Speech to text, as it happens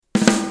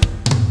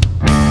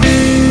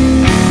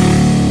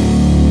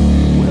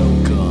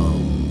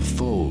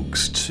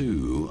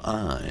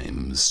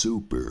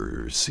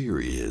super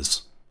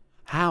serious.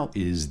 How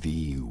is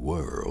the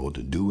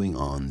world doing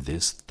on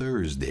this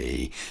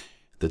Thursday,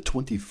 the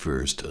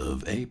 21st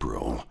of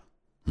April?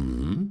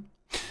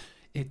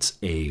 It's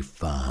a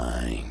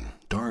fine,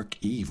 dark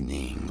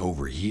evening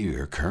over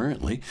here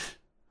currently.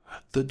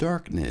 The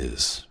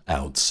darkness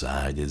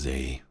outside is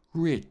a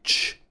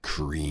rich,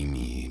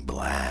 creamy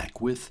black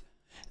with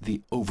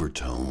the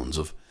overtones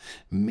of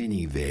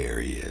many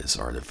various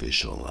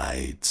artificial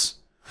lights.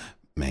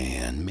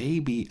 Man,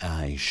 maybe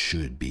I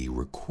should be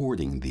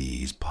recording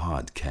these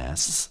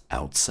podcasts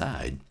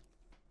outside.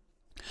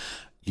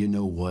 You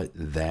know what?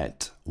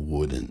 That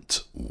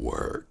wouldn't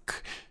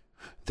work.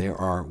 There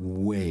are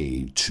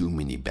way too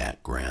many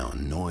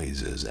background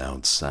noises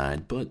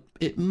outside, but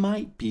it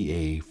might be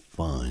a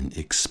fun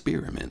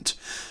experiment.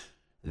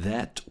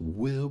 That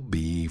will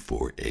be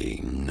for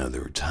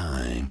another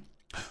time.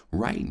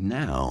 Right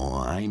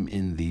now, I'm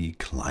in the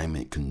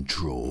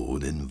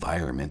climate-controlled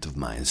environment of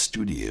my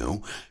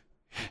studio.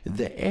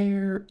 The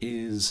air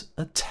is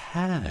a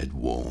tad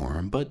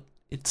warm, but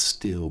it's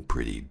still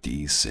pretty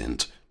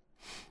decent.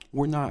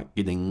 We're not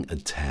getting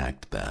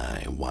attacked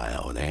by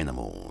wild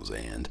animals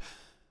and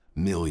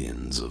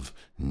millions of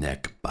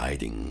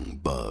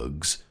neck-biting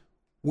bugs.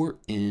 We're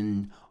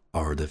in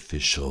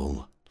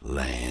artificial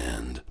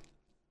land.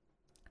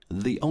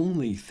 The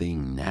only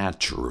thing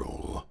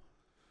natural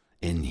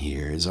in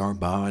here is our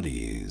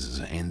bodies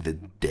and the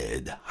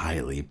dead,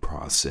 highly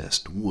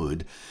processed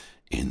wood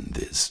in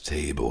this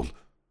table.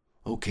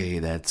 Okay,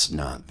 that's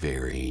not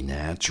very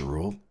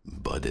natural,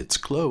 but it's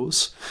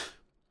close.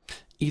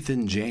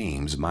 Ethan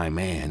James, my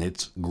man,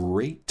 it's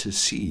great to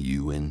see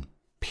you in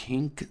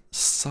pink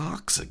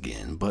socks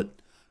again, but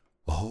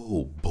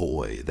oh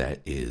boy,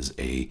 that is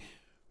a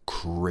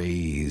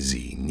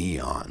crazy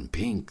neon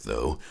pink,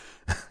 though.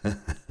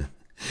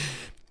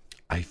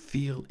 I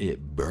feel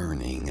it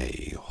burning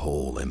a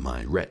hole in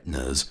my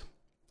retinas.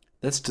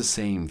 That's the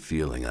same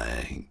feeling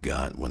I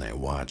got when I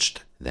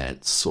watched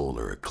that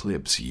solar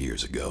eclipse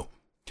years ago.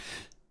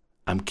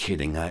 I'm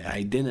kidding,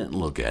 I didn't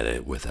look at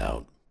it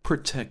without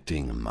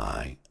protecting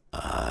my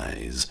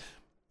eyes.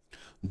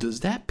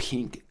 Does that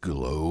pink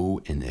glow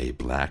in a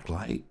black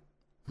light?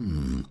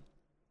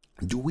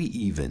 Do we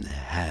even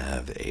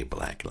have a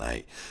black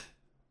light?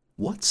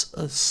 What's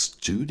a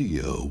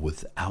studio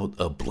without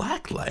a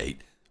black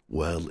light?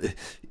 Well,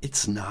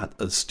 it's not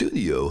a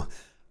studio.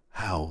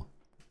 How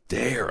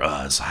dare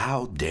us?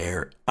 How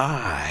dare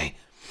I?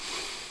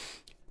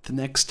 The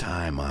next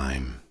time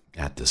I'm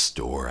at the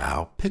store,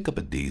 I'll pick up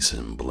a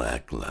decent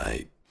black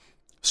light.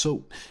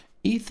 So,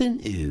 Ethan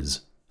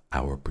is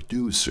our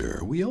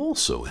producer. We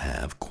also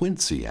have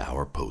Quincy,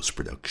 our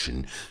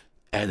post-production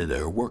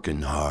editor,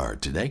 working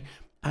hard today.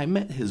 I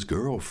met his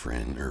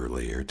girlfriend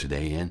earlier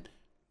today, and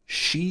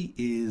she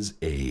is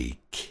a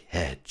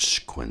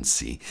catch,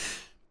 Quincy.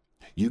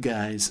 You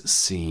guys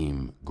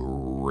seem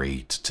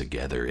great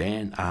together,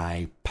 and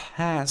I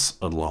pass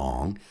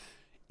along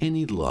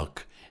any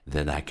luck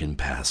that I can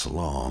pass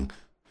along.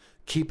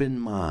 Keep in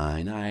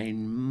mind, I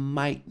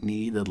might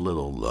need a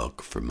little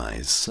luck for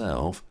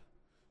myself.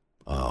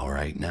 All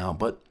right now,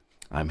 but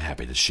I'm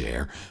happy to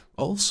share.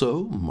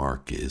 Also,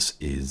 Marcus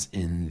is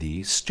in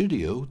the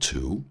studio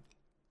too.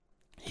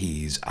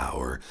 He's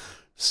our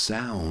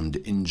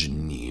sound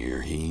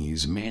engineer.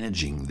 He's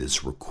managing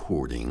this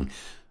recording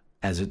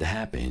as it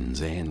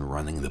happens and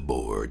running the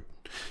board.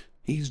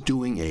 He's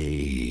doing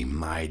a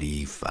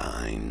mighty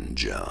fine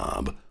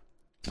job.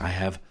 I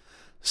have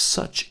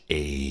such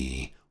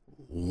a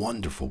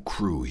wonderful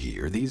crew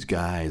here. These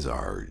guys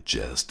are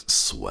just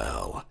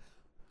swell.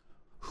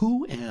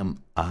 Who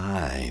am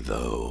I,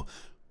 though?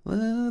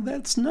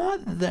 That's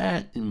not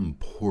that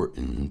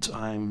important.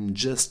 I'm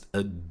just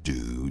a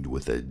dude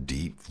with a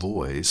deep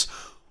voice.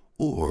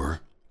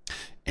 Or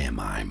am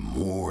I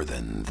more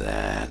than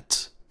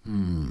that?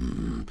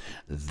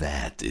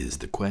 That is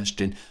the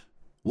question.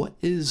 What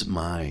is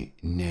my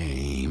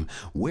name?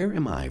 Where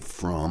am I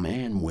from?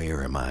 And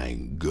where am I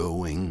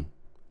going?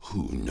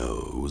 Who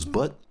knows?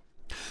 But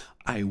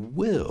I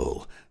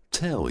will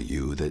tell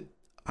you that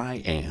I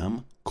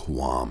am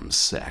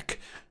Quamsec,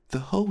 the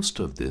host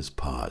of this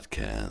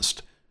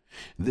podcast.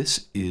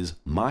 This is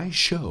my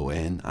show,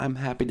 and I'm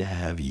happy to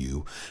have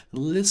you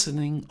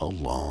listening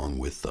along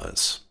with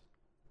us.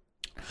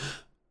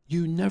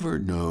 You never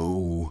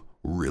know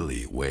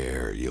really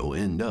where you'll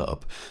end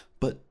up,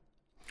 but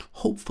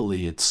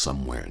hopefully it's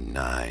somewhere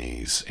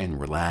nice and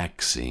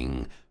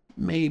relaxing.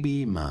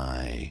 Maybe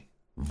my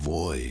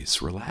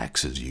voice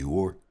relaxes you,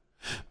 or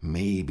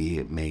maybe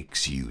it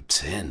makes you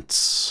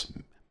tense.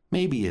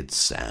 Maybe it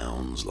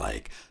sounds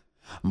like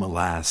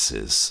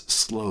molasses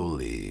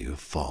slowly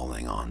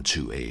falling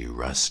onto a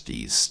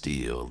rusty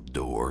steel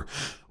door,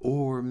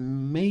 or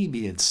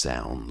maybe it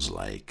sounds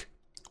like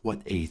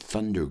what a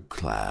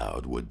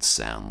thundercloud would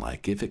sound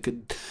like if it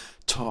could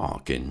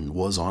talk and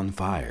was on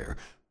fire.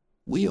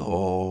 We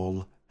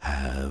all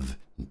have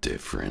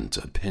different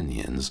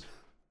opinions.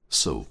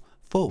 So,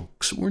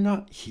 folks, we're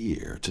not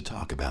here to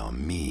talk about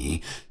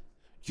me.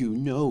 You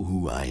know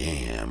who I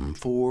am,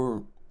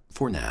 for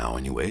now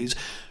anyways.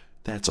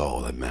 That's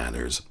all that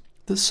matters.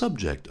 The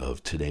subject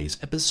of today's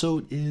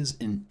episode is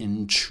an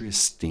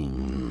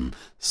interesting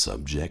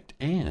subject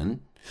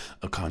and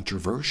a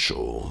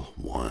controversial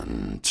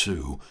one,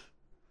 too.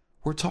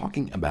 We're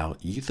talking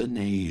about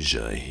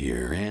euthanasia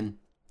here, and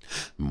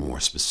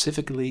more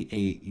specifically,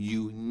 a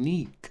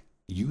unique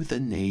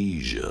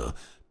euthanasia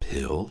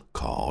pill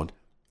called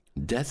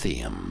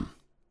Deathium.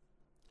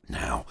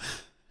 Now,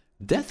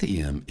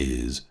 Deathium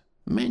is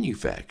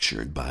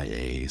manufactured by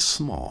a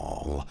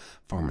small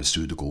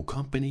pharmaceutical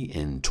company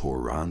in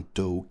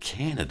Toronto,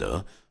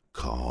 Canada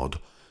called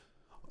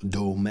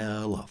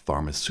Domel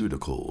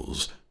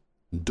Pharmaceuticals.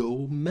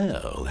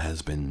 Domel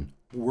has been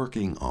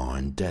working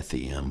on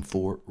Deathium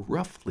for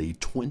roughly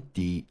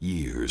 20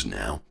 years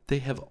now. They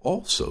have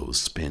also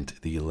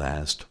spent the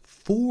last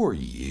 4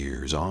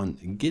 years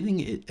on getting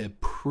it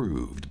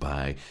approved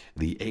by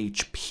the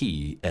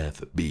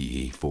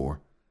HPFB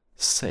for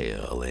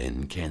sale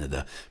in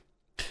Canada.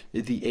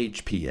 The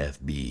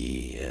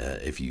HPFB,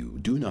 if you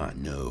do not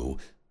know,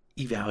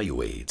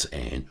 evaluates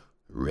and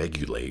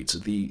regulates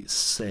the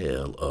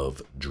sale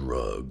of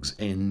drugs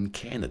in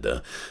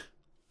Canada.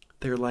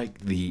 They're like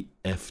the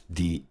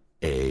FDA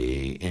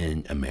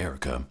in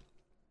America.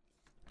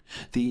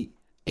 The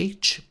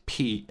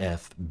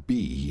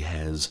HPFB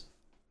has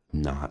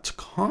not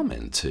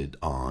commented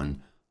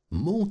on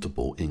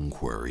multiple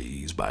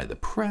inquiries by the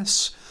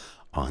press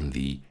on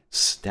the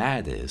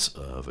status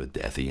of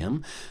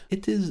Deathium.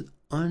 It is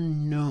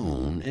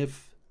unknown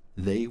if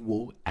they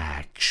will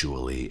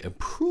actually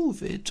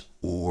approve it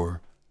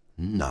or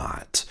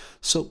not.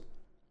 So,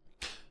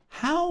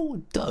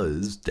 how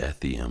does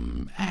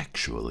Deathium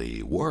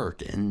actually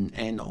work?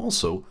 And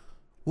also,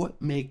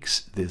 what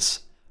makes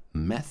this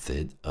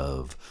method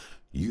of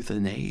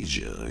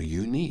euthanasia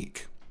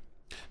unique?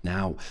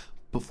 Now,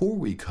 before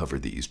we cover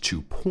these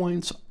 2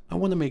 points, I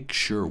want to make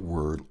sure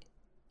we're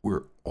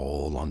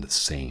all on the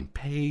same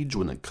page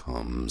when it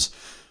comes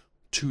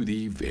to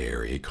the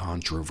very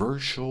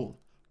controversial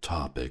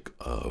topic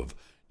of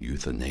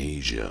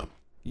euthanasia.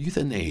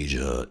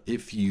 Euthanasia,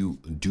 if you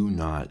do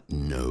not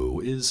know,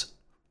 is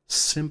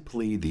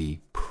simply the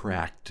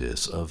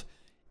practice of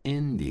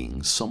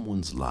ending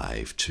someone's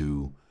life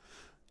to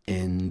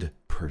end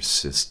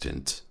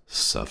persistent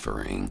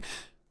suffering.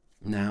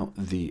 Now,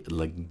 the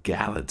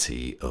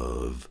legality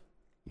of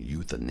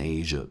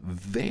euthanasia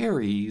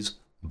varies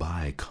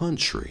by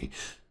country.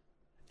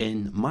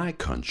 In my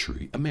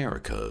country,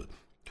 America,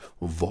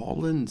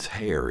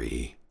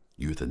 voluntary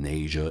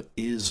euthanasia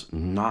is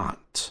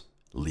not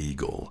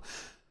legal,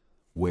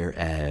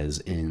 whereas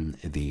in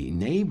the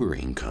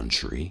neighboring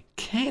country,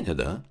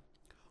 Canada,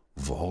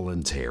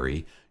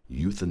 voluntary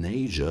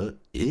euthanasia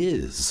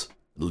is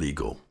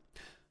legal.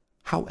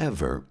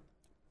 However,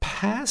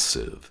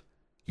 passive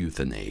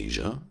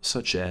euthanasia,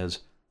 such as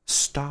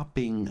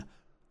stopping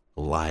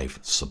life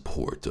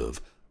support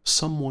of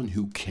someone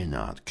who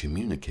cannot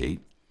communicate,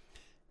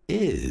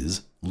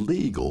 is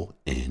legal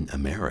in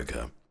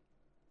America.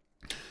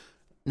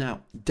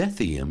 Now,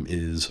 Deathium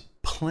is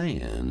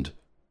planned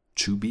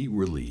to be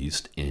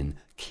released in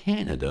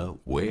Canada,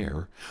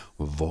 where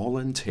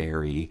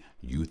voluntary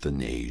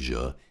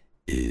euthanasia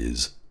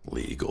is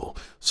legal.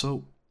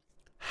 So,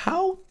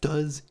 how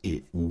does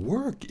it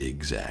work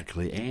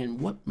exactly, and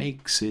what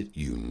makes it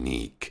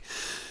unique?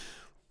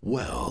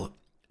 Well,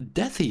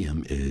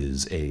 Deathium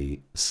is a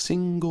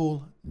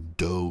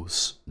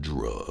single-dose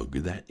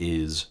drug that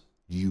is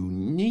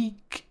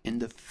unique in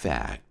the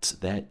fact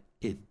that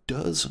it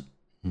does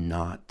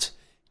not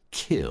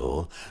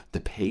kill the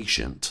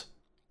patient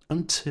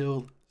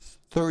until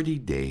 30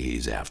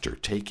 days after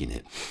taking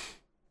it.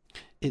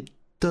 It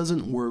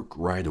doesn't work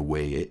right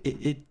away.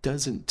 It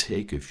doesn't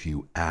take a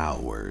few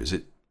hours.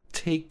 It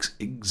takes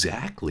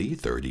exactly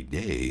 30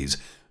 days.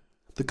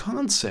 The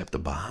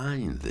concept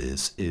behind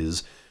this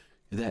is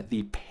that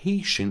the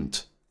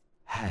patient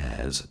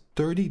has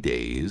 30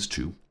 days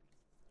to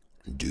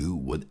do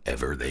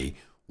whatever they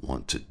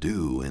want to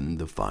do in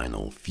the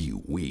final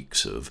few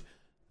weeks of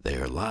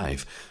their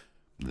life.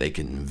 They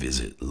can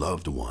visit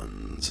loved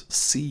ones,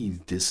 see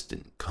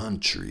distant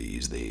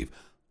countries they've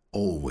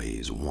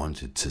always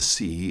wanted to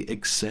see,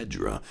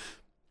 etc.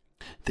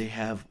 They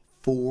have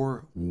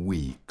 4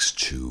 weeks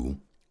to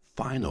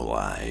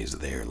finalize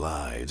their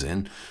lives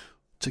and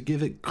to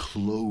give it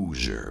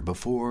closure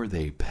before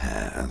they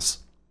pass.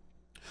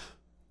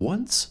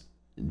 Once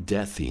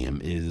Deathium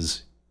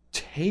is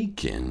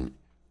taken,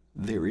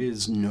 there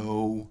is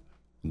no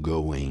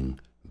going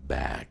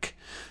back.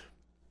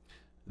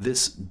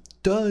 This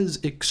does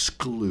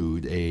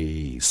exclude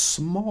a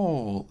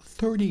small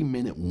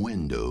 30-minute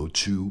window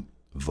to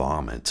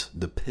vomit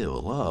the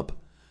pill up.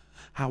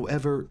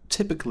 However,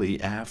 typically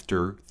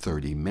after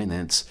 30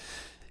 minutes,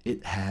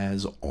 it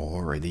has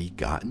already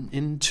gotten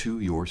into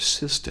your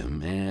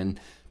system and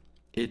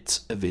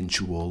its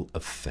eventual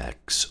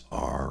effects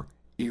are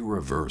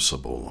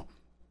irreversible.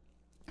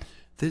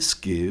 This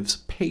gives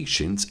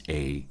patients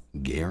a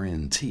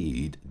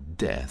guaranteed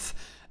death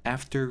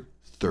after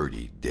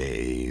 30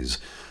 days,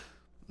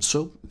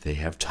 so they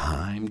have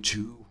time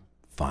to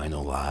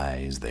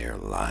finalize their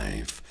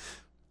life.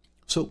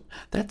 So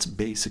that's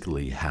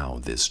basically how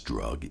this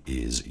drug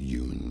is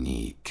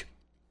unique.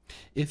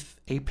 If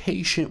a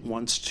patient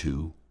wants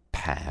to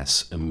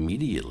pass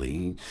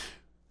immediately,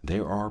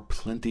 there are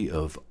plenty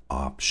of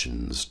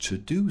options to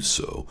do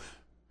so.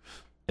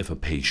 If a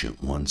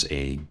patient wants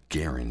a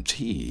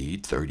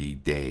guaranteed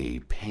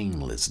 30-day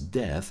painless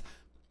death,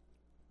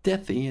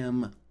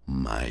 Deathium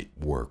might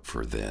work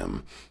for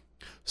them.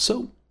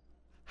 So,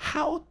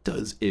 how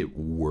does it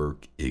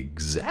work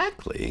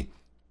exactly?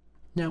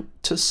 Now,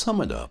 to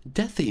sum it up,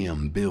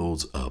 Deathium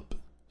builds up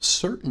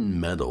certain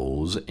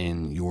metals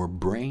in your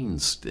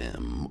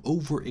brainstem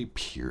over a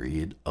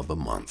period of a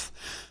month.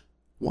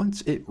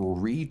 Once it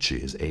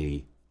reaches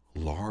a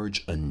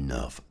large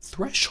enough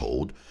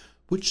threshold,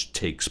 which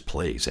takes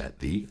place at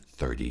the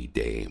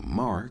 30-day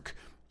mark,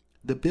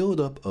 the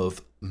buildup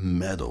of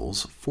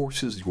metals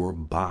forces your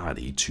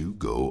body to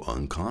go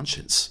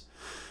unconscious.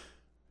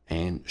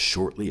 And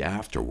shortly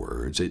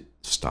afterwards, it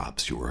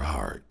stops your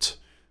heart.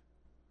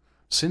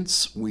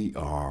 Since we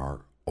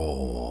are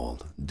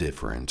all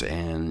different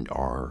and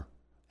are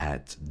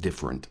at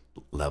different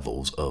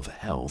levels of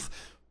health,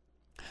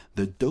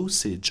 the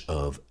dosage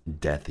of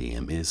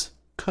Deathium is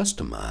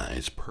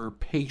customized per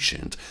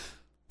patient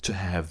to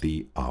have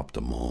the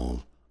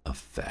optimal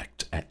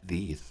effect at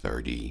the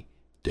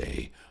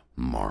 30-day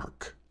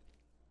mark.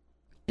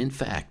 In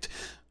fact,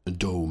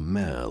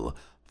 Domel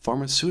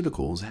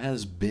Pharmaceuticals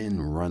has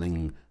been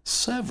running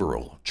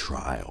several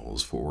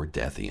trials for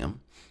Deathium,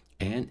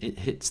 and it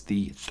hits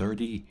the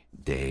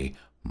 30-day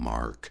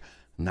mark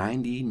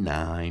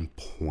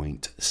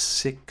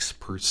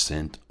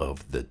 99.6%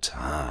 of the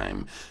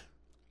time.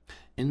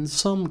 In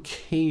some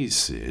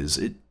cases,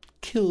 it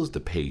kills the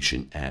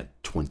patient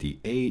at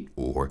 28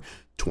 or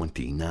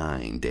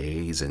 29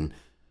 days, and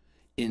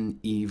in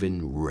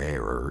even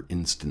rarer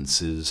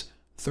instances,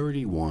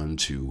 31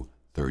 to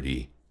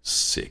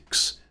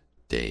 36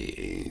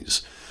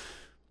 days.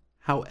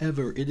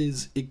 However, it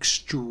is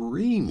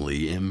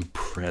extremely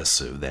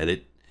impressive that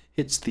it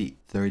hits the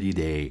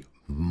 30-day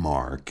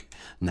mark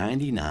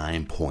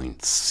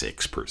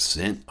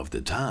 99.6% of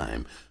the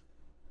time.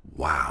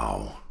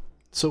 Wow.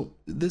 So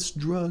this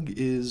drug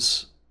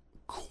is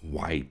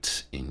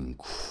quite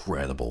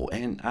incredible,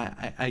 and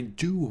I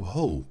do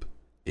hope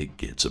it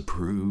gets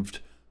approved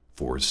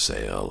for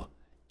sale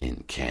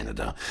in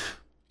Canada.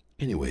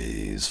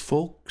 Anyways,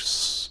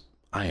 folks,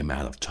 I am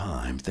out of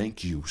time.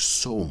 Thank you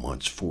so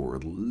much for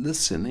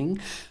listening.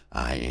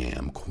 I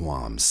am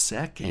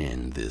Kwamsek,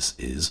 and this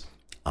is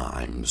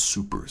I'm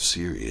Super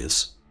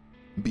Serious.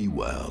 Be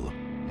well,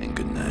 and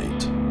good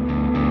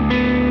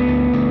night.